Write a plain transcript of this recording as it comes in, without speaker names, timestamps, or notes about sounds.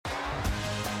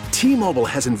T-Mobile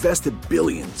has invested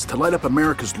billions to light up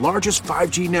America's largest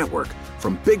 5G network,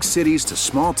 from big cities to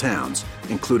small towns,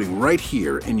 including right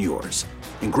here in yours.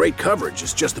 And great coverage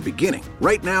is just the beginning.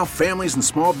 Right now, families and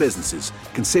small businesses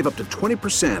can save up to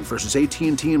 20% versus AT&T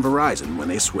and Verizon when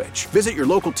they switch. Visit your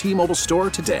local T-Mobile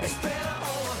store today.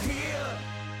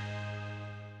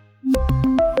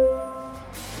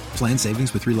 Plan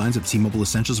savings with 3 lines of T-Mobile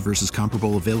Essentials versus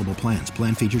comparable available plans.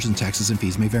 Plan features and taxes and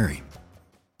fees may vary.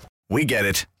 We get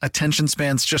it. Attention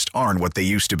spans just aren't what they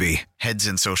used to be. Heads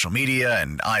in social media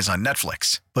and eyes on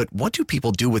Netflix. But what do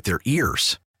people do with their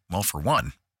ears? Well, for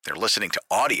one, they're listening to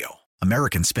audio.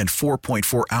 Americans spend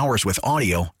 4.4 hours with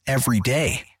audio every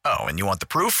day. Oh, and you want the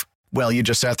proof? Well, you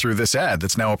just sat through this ad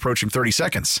that's now approaching 30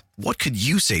 seconds. What could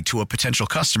you say to a potential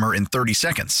customer in 30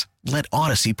 seconds? Let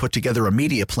Odyssey put together a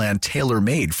media plan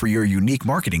tailor-made for your unique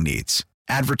marketing needs.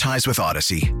 Advertise with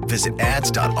Odyssey. Visit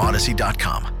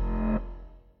ads.odyssey.com.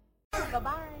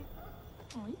 Bye-bye.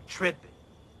 Oh, you tripping.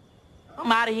 I'm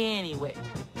out of here anyway.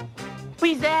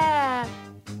 Peace out.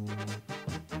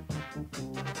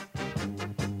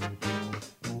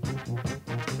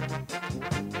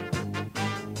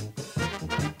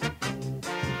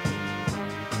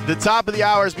 The top of the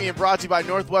hour is being brought to you by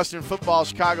Northwestern Football,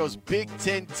 Chicago's Big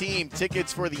Ten team.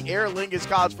 Tickets for the Aer Lingus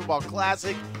College Football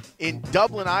Classic in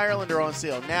Dublin, Ireland are on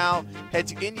sale now. Head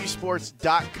to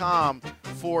nusports.com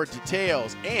for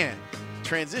details. And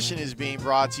Transition is being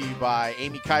brought to you by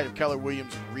Amy Kite of Keller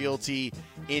Williams Realty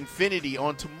Infinity.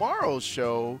 On tomorrow's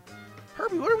show,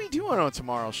 Herbie, what are we doing on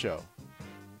tomorrow's show?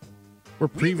 We're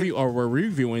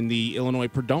reviewing the Illinois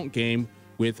Purdue game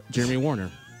with Jeremy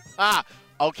Warner.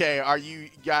 Okay, are you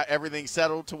got everything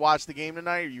settled to watch the game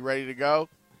tonight? Are you ready to go?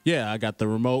 Yeah, I got the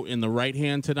remote in the right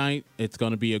hand tonight. It's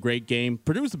going to be a great game.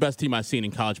 Purdue's the best team I've seen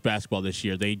in college basketball this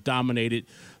year. They dominated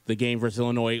the game versus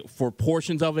Illinois for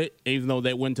portions of it, even though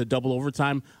they went to double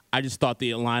overtime. I just thought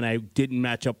the Illini didn't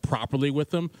match up properly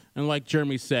with them. And like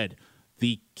Jeremy said,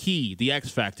 the key, the X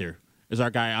factor, is our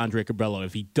guy Andre Cabello.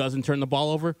 If he doesn't turn the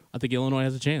ball over, I think Illinois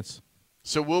has a chance.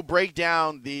 So we'll break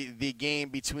down the game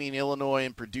between Illinois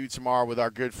and Purdue tomorrow with our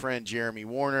good friend Jeremy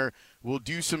Warner. We'll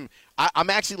do some –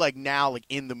 I'm actually now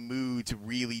in the mood to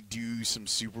really do some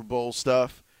Super Bowl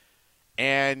stuff.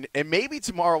 And maybe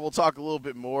tomorrow we'll talk a little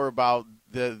bit more about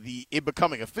it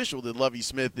becoming official that Lovie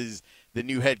Smith is the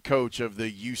new head coach of the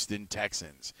Houston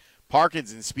Texans.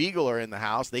 Parkins and Spiegel are in the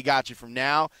house. They got you from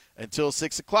now until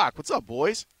 6 o'clock. What's up,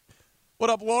 boys? What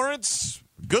up, Lawrence?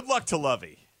 Good luck to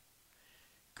Lovie.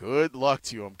 Good luck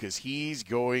to him because he's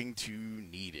going to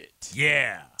need it.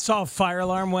 Yeah. Saw a fire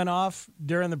alarm went off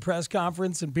during the press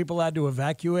conference and people had to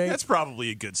evacuate. That's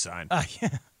probably a good sign.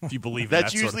 Yeah. If you believe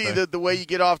that's that sort usually of thing. the way you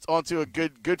get off onto a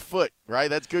good foot, right?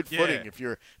 That's good footing.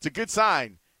 Yeah. It's a good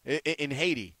sign in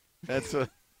Haiti. That's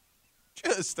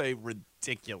just a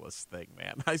ridiculous thing,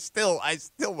 man. I still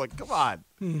like, come on.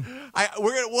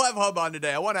 We'll have Hub on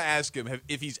today. I want to ask him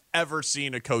if he's ever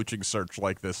seen a coaching search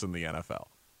like this in the NFL.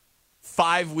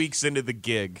 5 weeks into the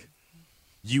gig,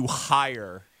 you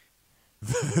hire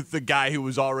the guy who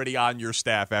was already on your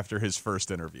staff after his first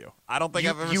interview. I don't think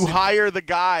I've ever seen. You hire the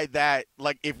guy that,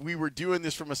 if we were doing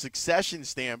this from a succession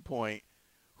standpoint,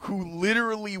 who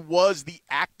literally was the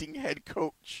acting head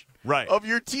coach of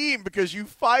your team because you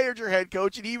fired your head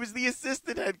coach and he was the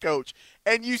assistant head coach,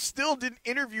 and you still didn't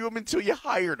interview him until you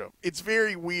hired him. It's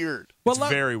very weird. Well, it's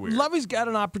very weird. Lovey's got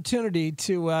an opportunity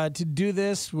to do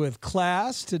this with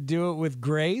class, to do it with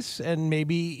grace, and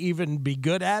maybe even be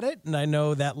good at it. And I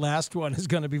know that last one is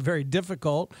going to be very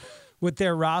difficult with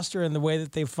their roster and the way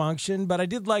that they function. But I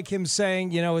did like him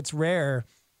saying, it's rare.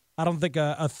 I don't think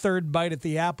a third bite at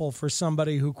the apple for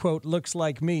somebody who, quote, looks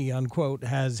like me, unquote,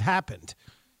 has happened.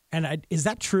 And is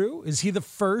that true? Is he the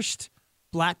first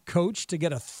black coach to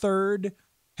get a third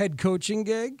head coaching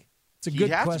gig? It's a good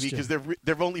question. To be because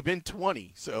there've only been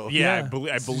 20. So yeah. I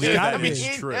believe that is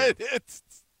true.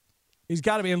 He's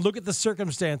got to be. And look at the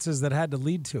circumstances that had to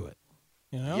lead to it.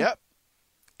 Yep.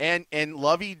 And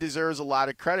Lovey deserves a lot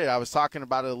of credit. I was talking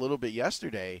about it a little bit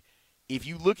yesterday. If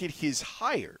you look at his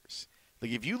hires,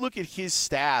 if you look at his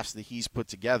staffs that he's put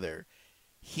together,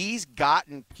 he's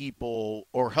gotten people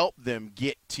or helped them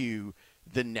get to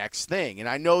the next thing. And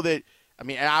I know that,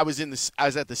 I was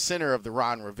at the center of the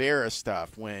Ron Rivera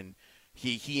stuff when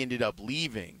he ended up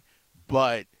leaving,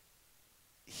 but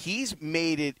he's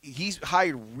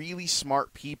hired really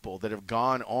smart people that have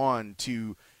gone on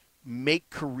to make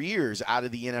careers out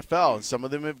of the NFL. And some of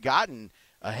them have gotten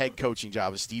a head coaching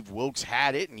job. Steve Wilkes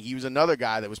had it, and he was another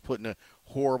guy that was put in a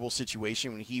horrible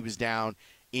situation when he was down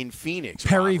in Phoenix.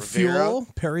 Perry Fuel.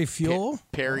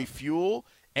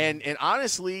 And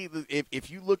honestly,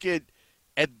 if you look at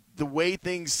the way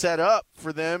things set up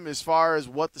for them as far as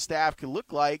what the staff could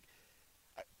look like,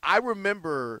 I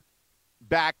remember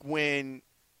back when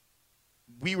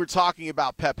we were talking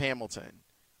about Pep Hamilton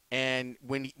and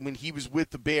when he was with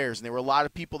the Bears, and there were a lot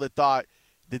of people that thought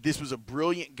that this was a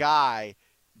brilliant guy,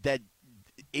 that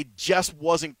it just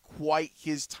wasn't quite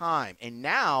his time. And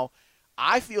now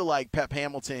I feel like Pep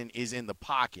Hamilton is in the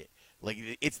pocket. Like,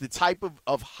 it's the type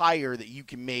of hire that you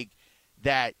can make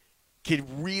that can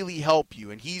really help you.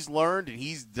 And he's learned, and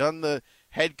he's done the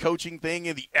head coaching thing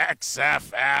in the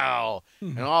XFL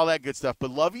and all that good stuff.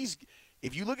 But Lovey's,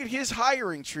 if you look at his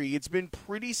hiring tree, it's been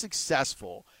pretty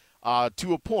successful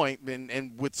to a point.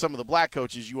 And with some of the black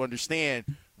coaches, you understand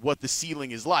what the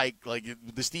ceiling is like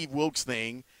the Steve Wilkes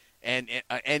thing. And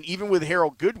even with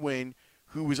Harold Goodwin,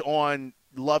 who was on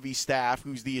Lovey's staff,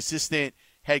 who's the assistant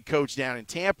head coach down in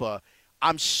Tampa,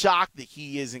 I'm shocked that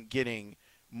he isn't getting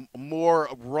more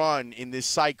run in this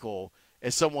cycle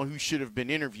as someone who should have been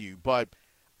interviewed. But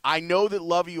I know that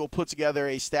Lovey will put together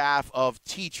a staff of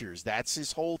teachers. That's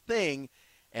his whole thing,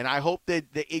 and I hope that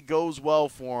it goes well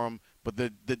for him. But the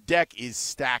deck is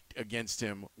stacked against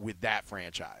him with that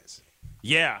franchise.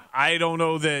 Yeah, I don't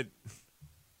know that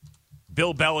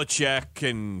Bill Belichick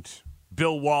and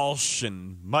Bill Walsh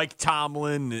and Mike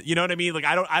Tomlin, you know what I mean? Like,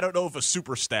 I don't know if a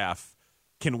super staff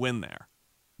can win there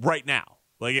right now.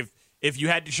 Like, if you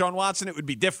had Deshaun Watson, it would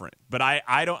be different. But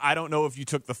I don't know if you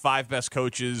took the 5 best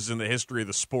coaches in the history of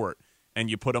the sport and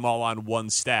you put them all on one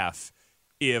staff,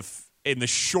 if in the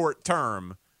short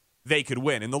term they could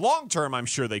win. In the long term, I'm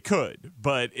sure they could.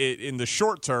 But in the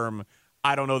short term,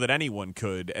 I don't know that anyone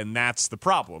could. And that's the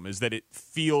problem, is that it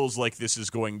feels like this is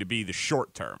going to be the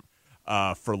short term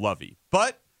for Lovey.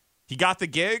 But he got the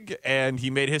gig, and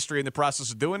he made history in the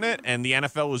process of doing it, and the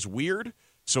NFL is weird.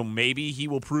 So maybe he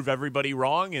will prove everybody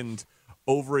wrong and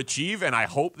overachieve, and I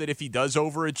hope that if he does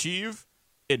overachieve,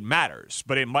 it matters.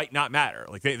 But it might not matter.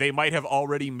 Like, they might have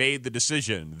already made the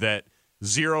decision that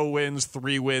 0 wins,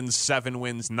 3 wins, 7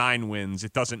 wins, 9 wins,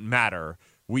 it doesn't matter.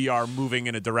 We are moving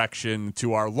in a direction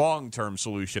to our long-term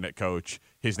solution at coach.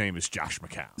 His name is Josh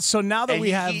McCown. So now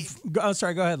that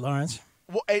sorry, go ahead, Lawrence.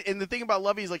 Well, and the thing about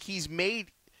Lovey is, like, he's made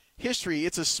history.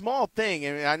 It's a small thing,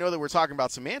 and I know that we're talking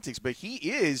about semantics, but he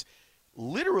is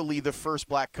literally the first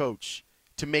black coach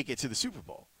to make it to the Super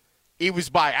Bowl. It was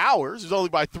by hours. It was only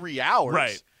by 3 hours.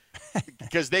 Right.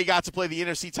 Because they got to play the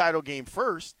NFC title game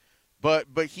first. But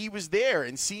he was there,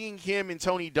 and seeing him and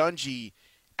Tony Dungy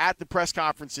at the press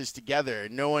conferences together,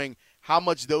 and knowing how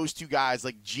much those two guys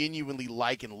like genuinely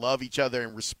like and love each other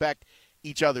and respect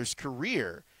each other's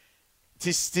career,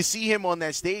 to see him on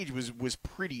that stage was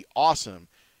pretty awesome.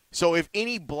 So if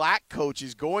any black coach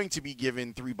is going to be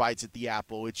given 3 bites at the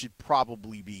apple, it should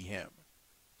probably be him.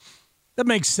 That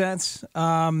makes sense.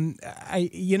 Now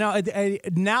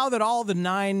that all the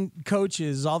 9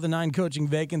 coaches, all the 9 coaching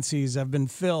vacancies have been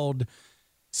filled,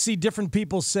 see different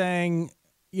people saying,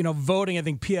 voting. I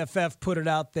think PFF put it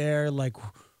out there, like,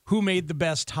 who made the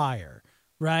best hire,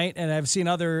 right? And I've seen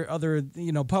other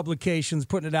publications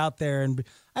putting it out there, and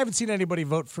I haven't seen anybody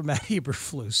vote for Matt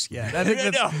Eberflus yet. I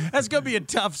think that's going to be a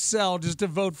tough sell just to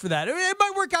vote for that. It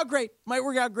might work out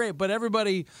great.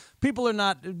 But people are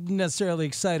not necessarily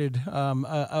excited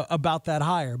about that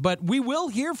hire. But we will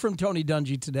hear from Tony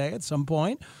Dungy today at some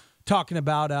point, talking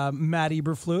about Matt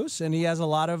Eberflus, and he has a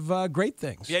lot of great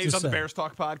things. Yeah, he's on the Bears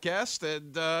Talk podcast,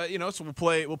 and so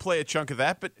we'll play a chunk of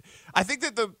that. But I think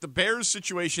that the Bears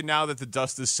situation, now that the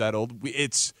dust is settled,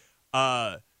 it's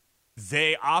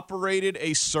they operated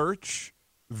a search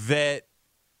that,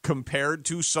 compared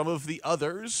to some of the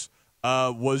others,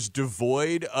 was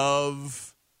devoid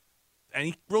of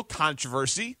any real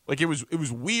controversy. Like, it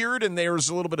was weird, and there was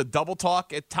a little bit of double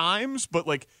talk at times, but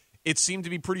like, it seemed to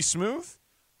be pretty smooth.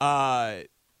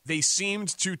 They seemed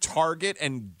to target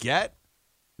and get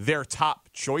their top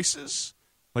choices,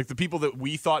 like the people that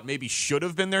we thought maybe should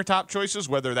have been their top choices,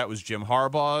 whether that was Jim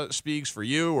Harbaugh speaks for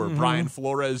you or Brian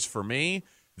Flores for me.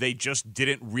 They just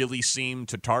didn't really seem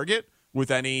to target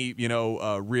with any,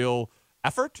 real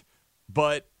effort.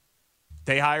 But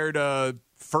they hired a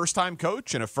first-time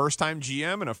coach and a first-time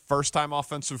GM and a first-time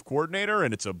offensive coordinator,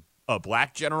 and it's a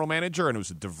black general manager, and it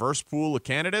was a diverse pool of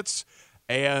candidates.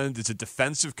 And it's a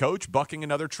defensive coach bucking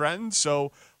another trend.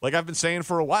 So, like I've been saying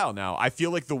for a while now, I feel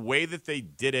like the way that they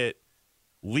did it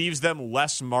leaves them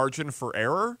less margin for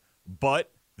error,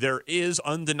 but there is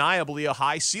undeniably a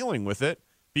high ceiling with it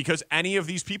because any of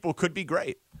these people could be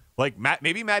great. Like,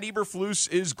 maybe Matt Eberflus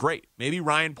is great. Maybe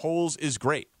Ryan Poles is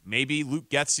great. Maybe Luke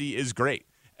Getsy is great.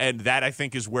 And that, I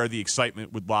think, is where the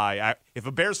excitement would lie. If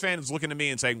a Bears fan is looking at me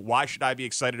and saying, why should I be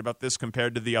excited about this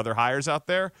compared to the other hires out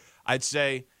there? I'd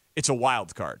say, it's a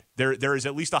wild card. There is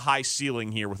at least a high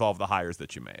ceiling here with all of the hires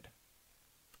that you made.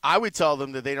 I would tell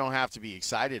them that they don't have to be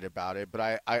excited about it,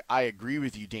 but I agree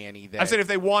with you, Danny. That I said if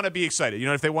they want to be excited,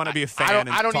 if they want to be a fan.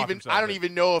 I don't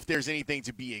even know if there's anything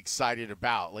to be excited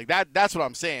about. Like that's what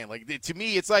I'm saying. Like to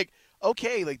me, it's like,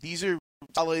 okay, like these are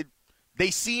solid.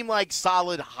 They seem like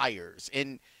solid hires,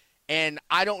 and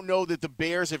I don't know that the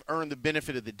Bears have earned the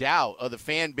benefit of the doubt of the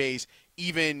fan base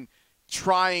even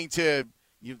trying to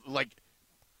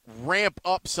ramp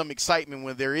up some excitement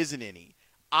when there isn't any.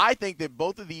 I think that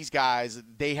both of these guys,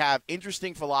 they have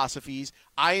interesting philosophies.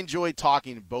 I enjoyed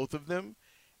talking to both of them,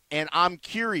 and I'm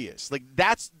curious.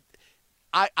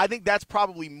 I think that's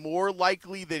probably more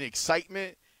likely than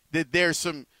excitement, that there's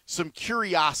some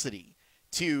curiosity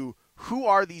to who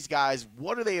are these guys,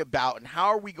 what are they about, and how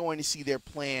are we going to see their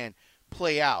plan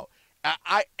play out.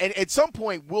 And at some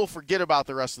point, we'll forget about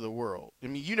the rest of the world. I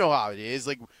mean, you know how it is.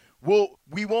 Like,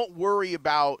 we won't worry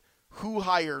about who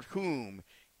hired whom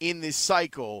in this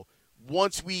cycle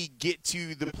once we get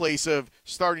to the place of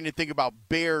starting to think about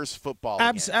Bears football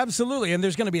again. Absolutely, and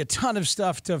there's going to be a ton of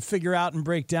stuff to figure out and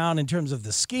break down in terms of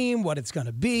the scheme, what it's going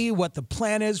to be, what the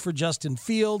plan is for Justin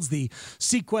Fields, the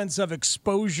sequence of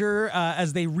exposure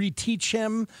as they reteach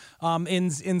him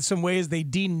in some ways. They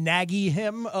de-Nagy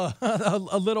him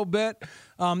a little bit.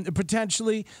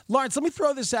 Potentially. Lawrence, let me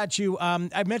throw this at you.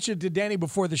 I mentioned to Danny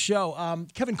before the show,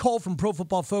 Kevin Cole from Pro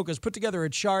Football Focus put together a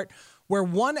chart where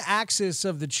one axis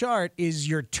of the chart is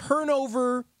your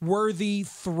turnover-worthy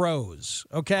throws,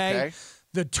 okay?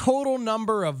 The total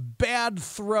number of bad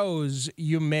throws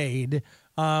you made.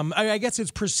 I guess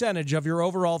it's percentage of your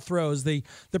overall throws, the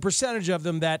percentage of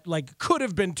them that could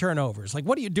have been turnovers. Like,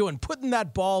 what are you doing? Putting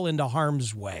that ball into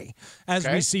harm's way, as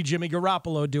we see Jimmy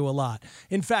Garoppolo do a lot.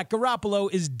 In fact, Garoppolo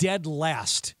is dead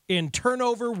last in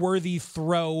turnover-worthy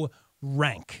throw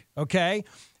rank, okay?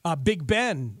 Big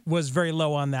Ben was very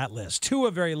low on that list.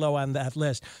 Tua very low on that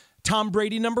list. Tom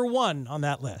Brady, number 1 on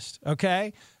that list,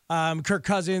 okay? Kirk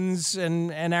Cousins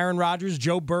and Aaron Rodgers,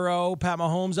 Joe Burrow, Pat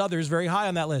Mahomes, others very high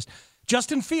on that list.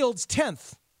 Justin Fields,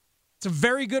 10th. It's a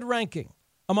very good ranking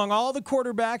among all the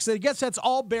quarterbacks. I guess that's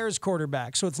all Bears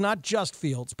quarterbacks, so it's not just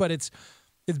Fields, but it's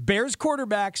Bears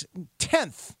quarterbacks,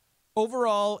 10th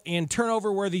overall in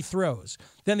turnover-worthy throws.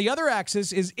 Then the other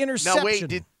axis is interception. Now, wait,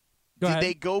 did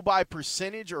they go by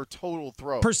percentage or total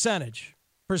throws? Percentage.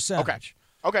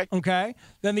 Okay.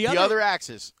 Then the other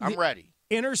axis, I'm ready.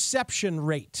 Interception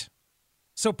rate.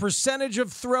 So percentage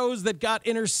of throws that got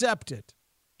intercepted.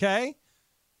 Okay?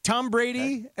 Tom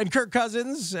Brady and Kirk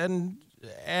Cousins and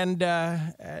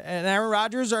Aaron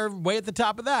Rodgers are way at the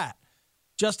top of that.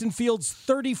 Justin Fields,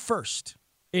 31st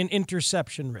in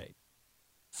interception rate.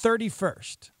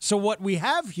 31st. So what we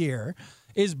have here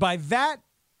is, by that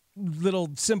little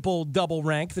simple double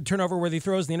rank, the turnover-worthy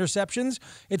throws, the interceptions,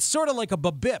 it's sort of like a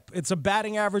BABIP. It's a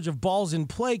batting average of balls in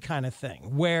play kind of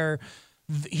thing, where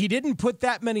he didn't put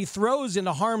that many throws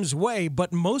into harm's way,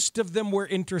 but most of them were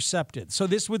intercepted. So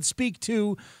this would speak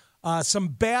to some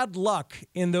bad luck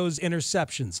in those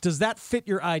interceptions. Does that fit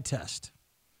your eye test?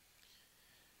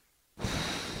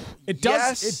 It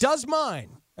does. Yes. It does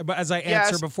mine. As I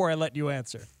answer before I let you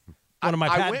answer. One of my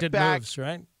patented moves,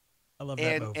 right? I love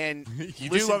that move. And you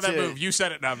do love that move. You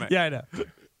said it, not me. Yeah, I know.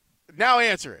 Now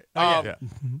answer it.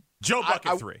 Joe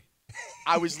Bucket 3.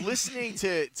 I was listening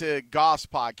to Goff's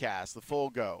podcast, The Full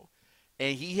Go,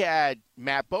 and he had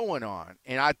Matt Bowen on,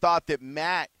 and I thought that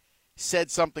Matt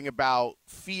said something about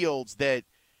Fields that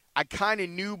I kind of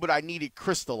knew, but I needed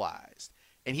crystallized,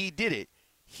 and he did it.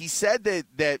 He said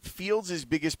that Fields'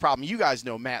 biggest problem, you guys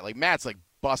know Matt, Matt's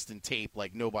busting tape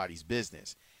like nobody's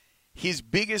business. His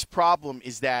biggest problem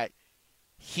is that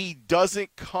he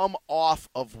doesn't come off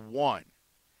of one,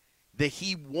 that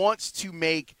he wants to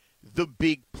make the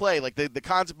big play. The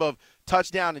concept of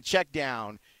touchdown and check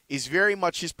down is very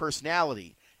much his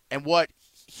personality. And what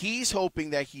he's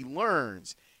hoping that he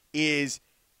learns is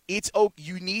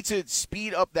you need to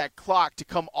speed up that clock to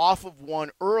come off of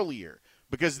one earlier,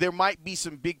 because there might be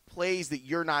some big plays that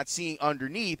you're not seeing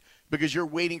underneath because you're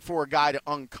waiting for a guy to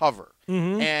uncover.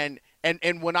 Mm-hmm.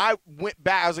 And when I went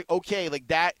back, I was like, okay,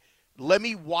 that, let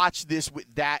me watch this with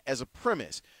that as a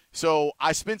premise. So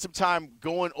I spent some time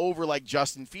going over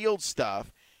Justin Fields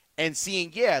stuff and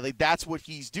seeing, that's what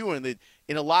he's doing. That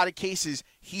in a lot of cases,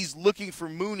 he's looking for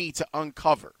Mooney to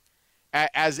uncover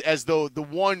as though the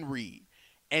one read.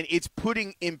 And it's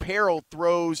putting in peril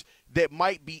throws that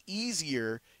might be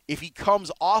easier if he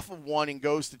comes off of one and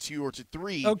goes to 2 or to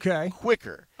 3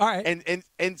 quicker. All right.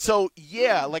 And so,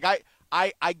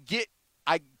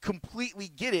 I completely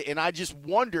get it. And I just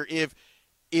wonder if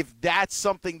that's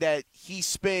something that he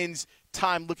spends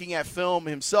time looking at film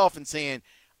himself and saying,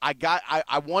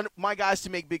 I want my guys to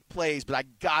make big plays, but I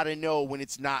got to know when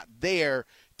it's not there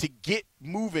to get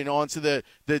moving on to the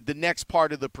next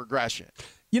part of the progression.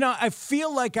 You know, I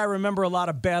feel like I remember a lot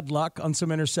of bad luck on some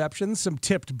interceptions, some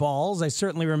tipped balls. I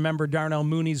certainly remember Darnell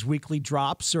Mooney's weekly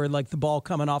drops, or like the ball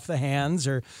coming off the hands,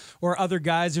 or other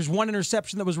guys. There's one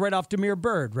interception that was right off Damiere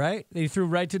Byrd, right? They threw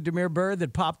right to Damiere Byrd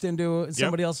that popped into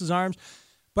somebody else's arms.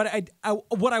 But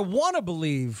what I want to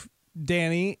believe,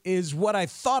 Danny, is what I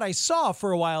thought I saw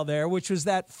for a while there, which was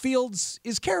that Fields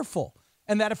is careful,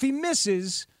 and that if he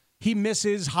misses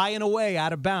high and away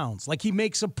out of bounds. Like he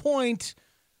makes a point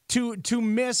to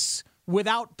miss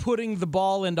without putting the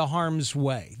ball into harm's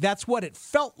way. That's what it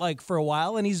felt like for a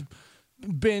while, and he's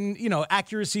been,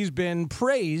 accuracy's been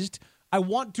praised. I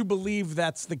want to believe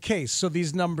that's the case, so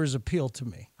these numbers appeal to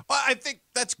me. Well, I think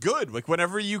that's good. Like,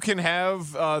 whenever you can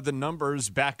have the numbers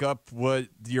back up what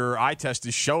your eye test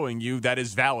is showing you, that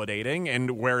is validating.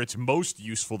 And where it's most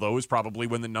useful, though, is probably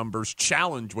when the numbers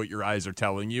challenge what your eyes are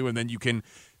telling you, and then you can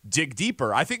dig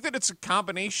deeper. I think that it's a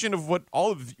combination of what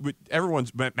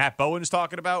everyone's, Matt Bowen is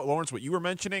talking about, Lawrence, what you were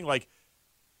mentioning. Like,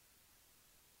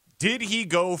 did he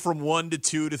go from 1 to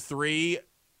 2 to 3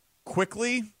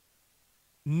 quickly?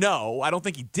 No, I don't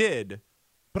think he did.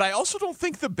 But I also don't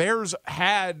think the Bears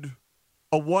had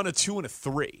a 1, a 2, and a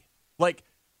 3. Like,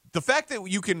 the fact that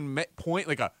you can point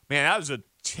like that was a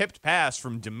tipped pass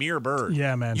from Damiere Byrd.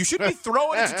 Yeah, man. You should be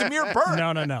throwing it to Damiere Byrd.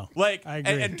 No. Like, I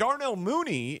agree. And Darnell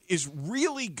Mooney is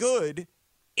really good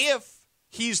if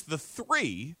he's the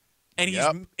 3, and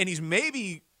he's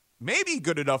maybe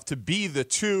good enough to be the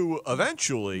 2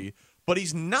 eventually, but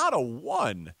he's not a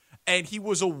 1. And he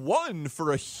was a 1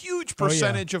 for a huge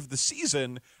percentage of the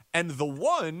season. And the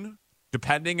 1,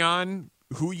 depending on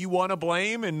who you want to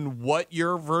blame and what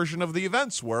your version of the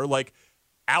events were, like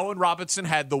Allen Robinson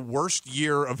had the worst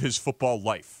year of his football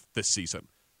life this season.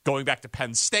 Going back to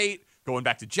Penn State, going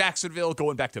back to Jacksonville,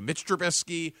 going back to Mitch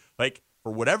Trubisky. Like,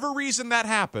 for whatever reason that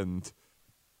happened,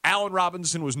 Allen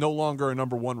Robinson was no longer a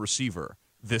number 1 receiver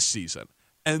this season.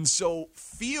 And so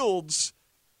Fields,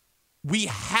 we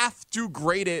have to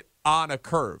grade it on a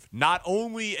curve. Not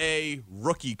only a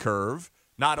rookie curve,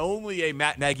 not only a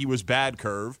Matt Nagy was bad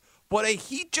curve, but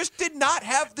he just did not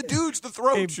have the dudes to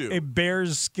throw to. A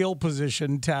Bears skill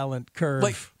position talent curve.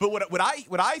 Like, but what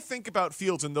I think about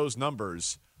Fields in those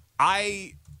numbers,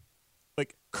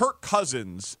 Kirk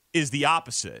Cousins is the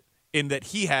opposite in that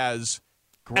he has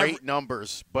great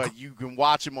numbers, but you can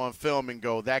watch him on film and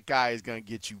go, that guy is going to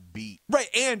get you beat. Right,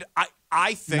 and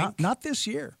I think not this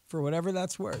year, for whatever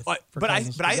that's worth. But I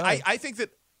think that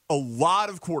a lot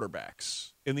of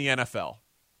quarterbacks in the NFL,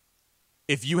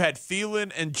 if you had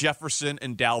Thielen and Jefferson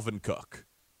and Dalvin Cook,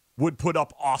 would put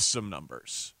up awesome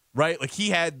numbers, right? Like he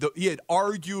had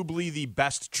arguably the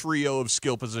best trio of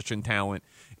skill position talent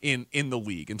in the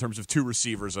league in terms of 2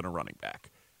 receivers and a running back.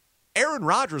 Aaron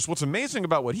Rodgers, what's amazing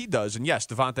about what he does, and yes,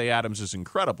 Devontae Adams is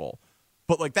incredible,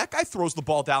 but like that guy throws the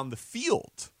ball down the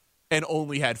field and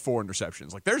only had 4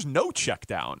 interceptions. Like there's no check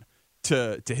down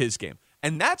to his game.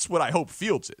 And that's what I hope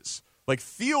Fields is. Like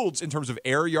Fields, in terms of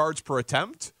air yards per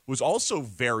attempt, was also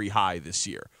very high this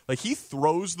year. Like he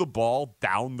throws the ball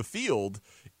down the field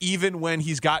even when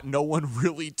he's got no one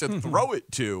really to throw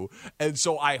it to. And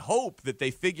so I hope that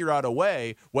they figure out a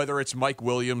way, whether it's Mike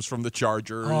Williams from the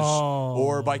Chargers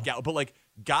or Mike Gallup, but like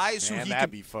guys who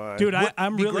that'd be fun. Dude,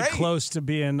 I'm really great. close to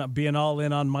being all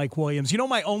in on Mike Williams. You know,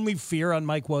 my only fear on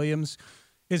Mike Williams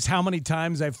is how many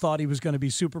times I've thought he was going to be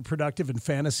super productive in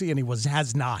fantasy, and he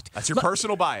has not. That's your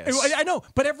personal bias. I know,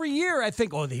 but every year I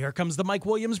think, here comes the Mike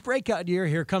Williams breakout year.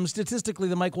 Here comes statistically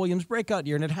the Mike Williams breakout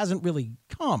year, and it hasn't really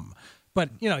come. But,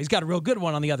 he's got a real good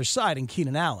one on the other side in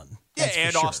Keenan Allen. Yeah,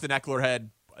 and Austin Eckler had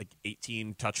like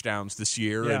 18 touchdowns this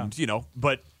year, and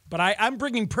but I'm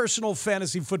bringing personal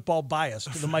fantasy football bias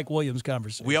to the Mike Williams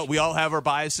conversation. We all have our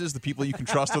biases. The people you can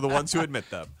trust are the ones who admit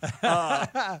them. But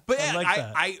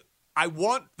yeah, I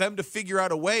want them to figure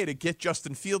out a way to get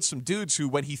Justin Fields some dudes who,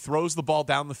 when he throws the ball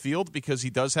down the field, because he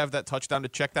does have that touchdown to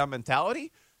check down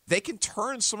mentality, they can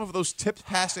turn some of those tipped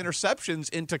pass interceptions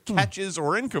into catches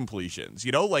or incompletions.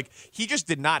 Like he just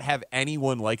did not have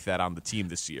anyone like that on the team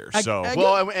this year. I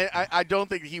don't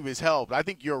think he was helped. I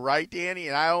think you're right, Danny,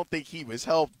 and I don't think he was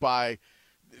helped by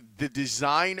the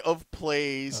design of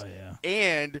plays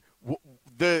and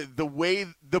the way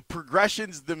the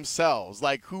progressions themselves,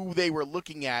 like who they were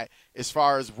looking at as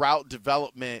far as route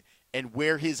development and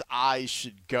where his eyes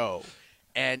should go.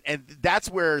 And that's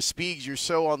where Speegs, you're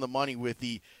so on the money with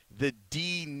the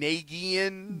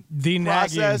de-Nagyian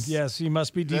process. Yes, he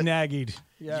must be de-Nagyed.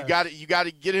 Yes. You got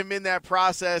to get him in that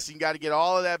process. You got to get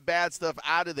all of that bad stuff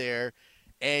out of there,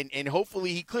 and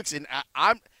hopefully he clicks. And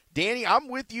Danny, I'm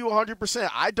with you 100%.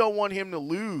 I don't want him to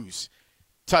lose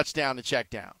touchdown to check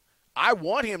down. I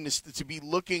want him to be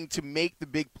looking to make the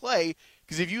big play,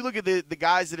 because if you look at the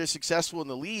guys that are successful in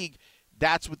the league,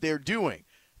 that's what they're doing.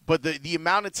 But the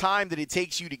amount of time that it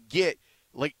takes you to get,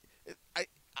 like,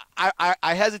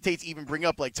 I hesitate to even bring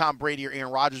up like Tom Brady or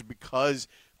Aaron Rodgers because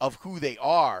of who they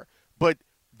are. But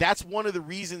that's one of the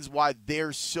reasons why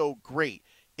they're so great,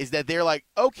 is that they're like,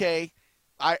 okay,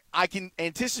 I can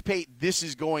anticipate this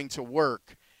is going to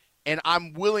work, and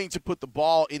I'm willing to put the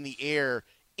ball in the air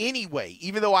anyway,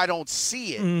 even though I don't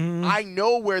see it. Mm-hmm. I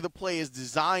know where the play is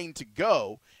designed to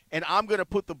go, and I'm going to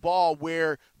put the ball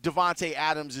where Devontae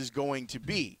Adams is going to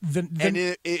be.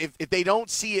 And if they don't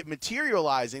see it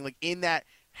materializing, like in that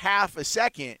half a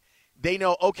second, they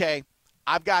know, okay,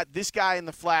 I've got this guy in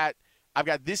the flat, I've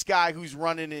got this guy who's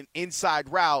running an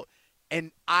inside route,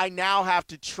 and I now have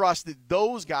to trust that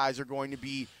those guys are going to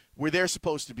be where they're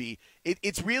supposed to be.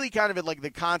 It's really kind of like the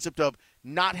concept of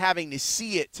not having to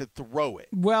see it to throw it.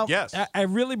 Well, yes. I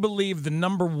really believe the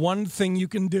number one thing you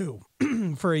can do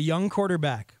for a young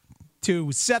quarterback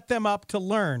to set them up to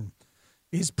learn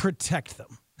is protect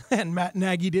them. And Matt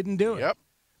Nagy didn't do it. Yep.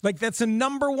 Like, that's the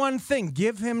number one thing.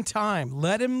 Give him time.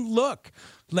 Let him look.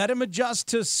 Let him adjust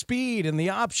to speed and the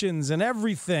options and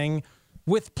everything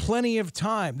with plenty of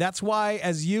time. That's why,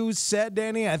 as you said,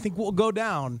 Danny, I think we'll go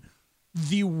down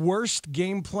the worst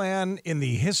game plan in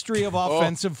the history of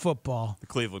offensive football. The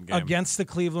Cleveland game. Against the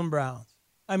Cleveland Browns.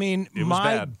 I mean, It was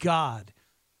my bad. God.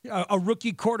 A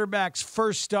rookie quarterback's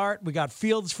first start. We got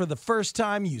Fields for the first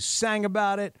time. You sang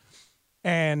about it.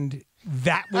 And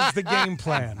that was the game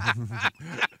plan.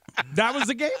 That was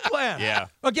the game plan. Yeah.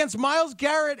 Against Myles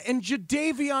Garrett and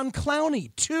Jadeveon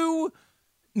Clowney, 2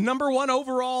 number 1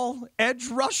 overall edge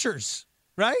rushers,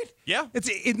 right? Yeah. It's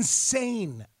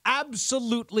insane.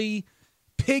 Absolutely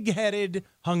pig-headed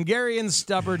Hungarian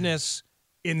stubbornness,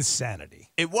 insanity.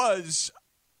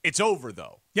 It's over,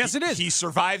 though. Yes, it is. He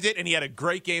survived it, and he had a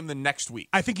great game the next week.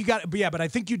 I think you got, but I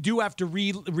think you do have to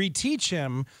reteach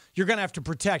him. You're going to have to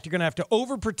protect. You're going to have to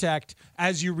overprotect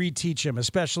as you reteach him,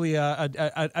 especially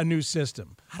a new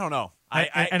system. I don't know.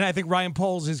 And I think Ryan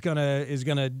Poles is going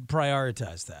to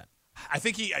prioritize that. I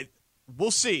think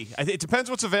we'll see. It depends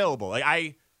what's available.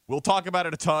 Like we'll talk about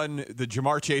it a ton. The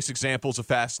Jamar Chase example is a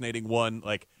fascinating one.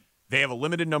 Like, they have a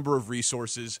limited number of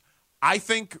resources. I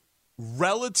think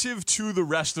relative to the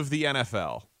rest of the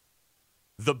NFL,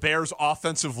 the Bears'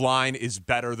 offensive line is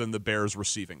better than the Bears'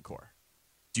 receiving core.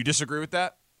 Do you disagree with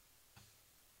that?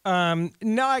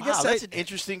 No, I guess that's an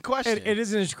interesting question. It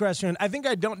is an interesting question. I think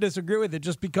I don't disagree with it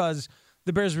just because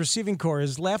the Bears' receiving core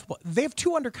is laughable. They have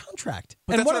 2 under contract,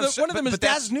 But and that's one what of I'm them is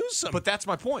saying. Daz Newsome. But that's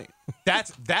my point.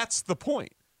 That's the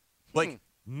point. Like,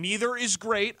 neither is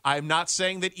great. I'm not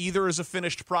saying that either is a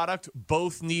finished product.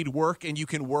 Both need work, and you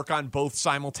can work on both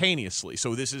simultaneously.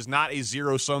 So this is not a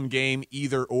zero-sum game,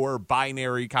 either or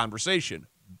binary conversation.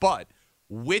 But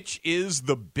which is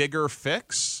the bigger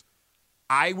fix?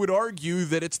 I would argue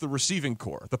that it's the receiving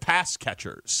core, the pass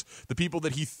catchers, the people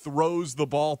that he throws the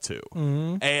ball to.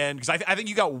 Mm-hmm. And because I think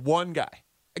you got one guy.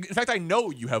 In fact, I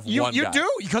know you have one guy. You do,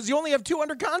 because you only have 2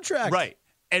 under contract. Right.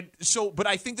 And so, but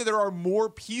I think that there are more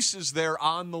pieces there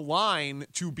on the line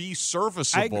to be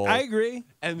serviceable. I agree.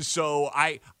 And so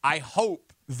I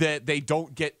hope that they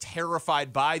don't get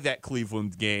terrified by that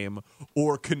Cleveland game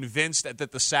or convinced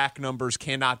that the sack numbers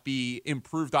cannot be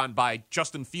improved on by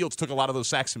Justin Fields. Took a lot of those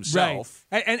sacks himself.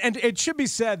 Right. And it should be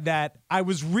said that I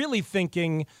was really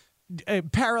thinking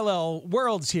parallel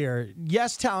worlds here.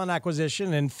 Yes, talent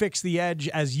acquisition and fix the edge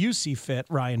as you see fit,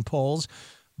 Ryan Poles,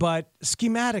 but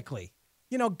schematically,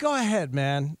 go ahead,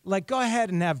 man. Like, go ahead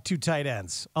and have 2 tight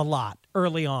ends a lot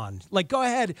early on. Like, go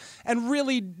ahead and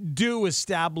really do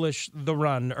establish the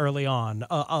run early on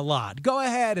a lot. Go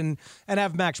ahead and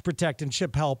have Max protect and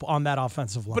Chip help on that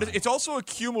offensive line. But it's also a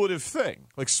cumulative thing.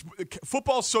 Like,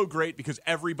 football's so great because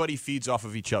everybody feeds off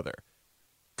of each other.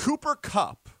 Cooper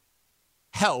Kupp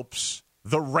helps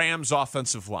the Rams'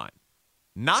 offensive line,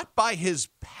 not by his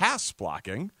pass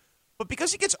blocking, but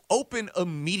because he gets open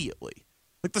immediately.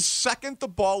 Like, the second the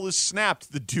ball is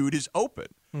snapped, the dude is open.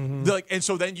 Mm-hmm. And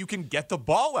so then you can get the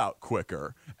ball out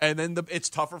quicker, and then it's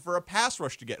tougher for a pass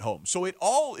rush to get home. So it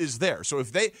all is there. So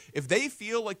if they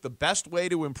feel like the best way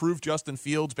to improve Justin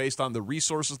Fields based on the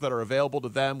resources that are available to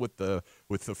them with the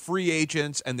free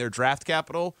agents and their draft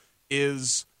capital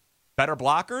is better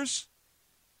blockers,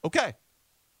 okay,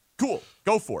 cool,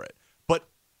 go for it. But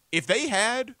if they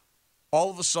had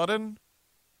all of a sudden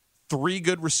 3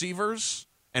 good receivers,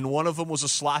 and one of them was a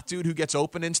slot dude who gets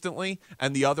open instantly,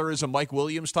 and the other is a Mike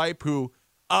Williams type who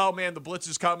oh, man, the blitz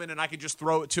is coming and I can just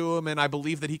throw it to him and I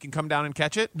believe that he can come down and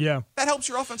catch it. Yeah. That helps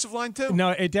your offensive line, too. No,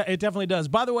 it definitely does.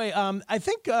 By the way, I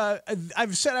think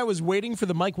I've said I was waiting for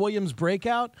the Mike Williams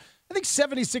breakout. I think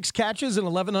 76 catches and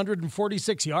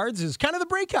 1,146 yards is kind of the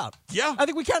breakout. Yeah. I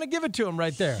think we kind of give it to him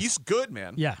right there. He's good,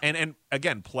 man. Yeah. And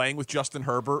again, playing with Justin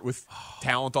Herbert with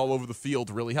talent all over the field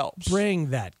really helps.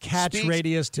 Bring that catch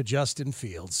radius to Justin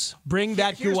Fields. Bring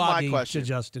that Here's my Kuwagi question. to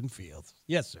Justin Fields.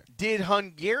 Yes, sir. Did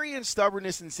Hungarian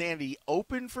Stubbornness and Sanity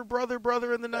open for Brother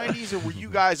in the 90s, or were you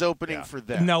guys opening for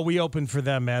them? No, we opened for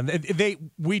them, man.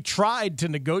 We tried to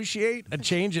negotiate a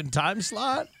change in time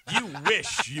slot. You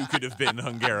wish you could have been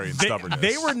Hungarian Stubbornness.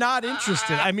 They were not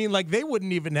interested. I mean, like, they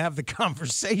wouldn't even have the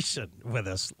conversation with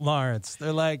us, Lawrence.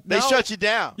 They're like, They no. shut you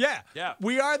down. Yeah.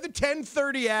 We are the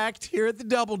 10:30 act here at the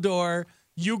Double Door.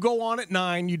 You go on at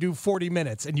 9, you do 40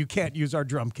 minutes, and you can't use our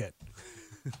drum kit.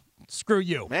 Screw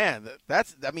you. Man,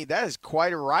 that is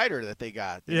quite a rider that they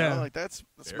got. You know? Like that's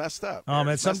messed up. Oh, man,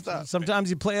 Messed up. sometimes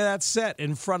you play that set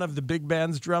in front of the big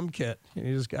band's drum kit.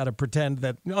 You just got to pretend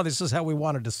that, no, this is how we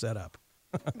wanted to set up.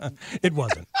 It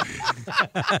wasn't.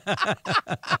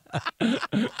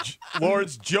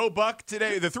 Lawrence, Joe Buck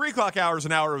today. The 3 o'clock hour is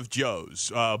an hour of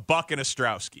Joe's. Buck and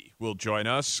Ostrowski will join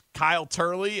us. Kyle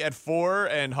Turley at 4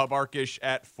 and Hub Arkish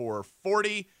at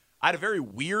 4:40. I had a very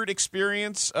weird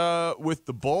experience with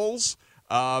the Bulls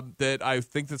that I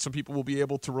think that some people will be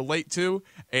able to relate to.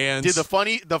 And did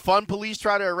the fun police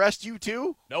try to arrest you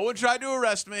too? No one tried to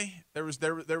arrest me. There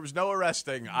was no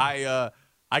arresting.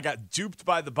 I got duped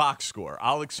by the box score.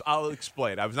 I'll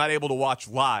explain. I was not able to watch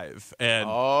live, and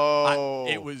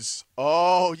it was.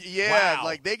 Oh yeah, wow.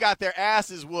 Like they got their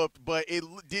asses whooped, but it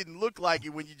didn't look like it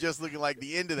when you're just looking like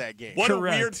the end of that game. What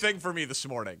Correct. a weird thing for me this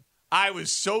morning. I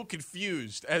was so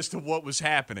confused as to what was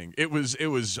happening. It was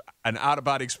an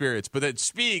out-of-body experience. But then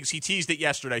Speegs, he teased it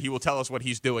yesterday. He will tell us what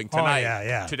he's doing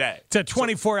tonight, today. It's a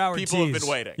 24-hour tease. People have been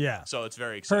waiting. Yeah. So it's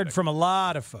very exciting. Heard from a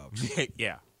lot of folks.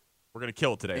 Yeah. We're going to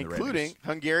kill it today, including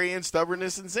Hungarian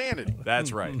Stubbornness and Sanity.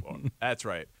 That's right. That's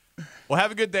right. Well,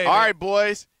 have a good day. All right,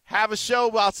 boys. Have a show.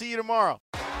 I'll see you tomorrow.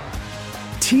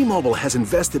 T-Mobile has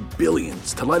invested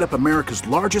billions to light up America's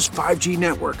largest 5G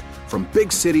network, from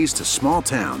big cities to small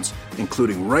towns,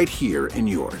 including right here in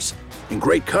yours. And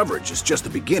great coverage is just the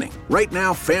beginning. Right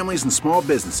now, families and small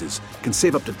businesses can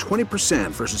save up to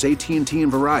 20% versus AT&T and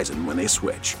Verizon when they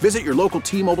switch. Visit your local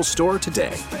T-Mobile store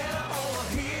today.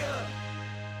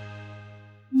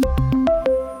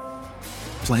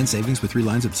 Plan savings with 3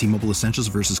 lines of T-Mobile Essentials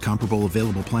versus comparable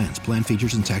available plans. Plan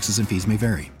features and taxes and fees may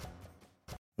vary.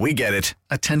 We get it.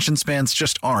 Attention spans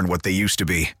just aren't what they used to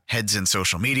be. Heads in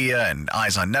social media and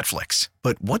eyes on Netflix.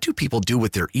 But what do people do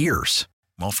with their ears?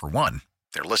 Well, for one,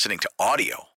 they're listening to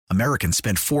audio. Americans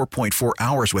spend 4.4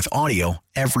 hours with audio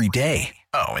every day.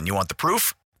 Oh, and you want the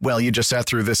proof? Well, you just sat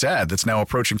through this ad that's now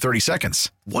approaching 30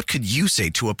 seconds. What could you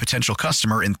say to a potential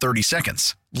customer in 30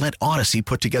 seconds? Let Odyssey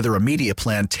put together a media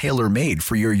plan tailor-made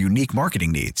for your unique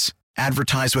marketing needs.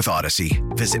 Advertise with Odyssey.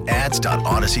 Visit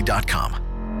ads.odyssey.com.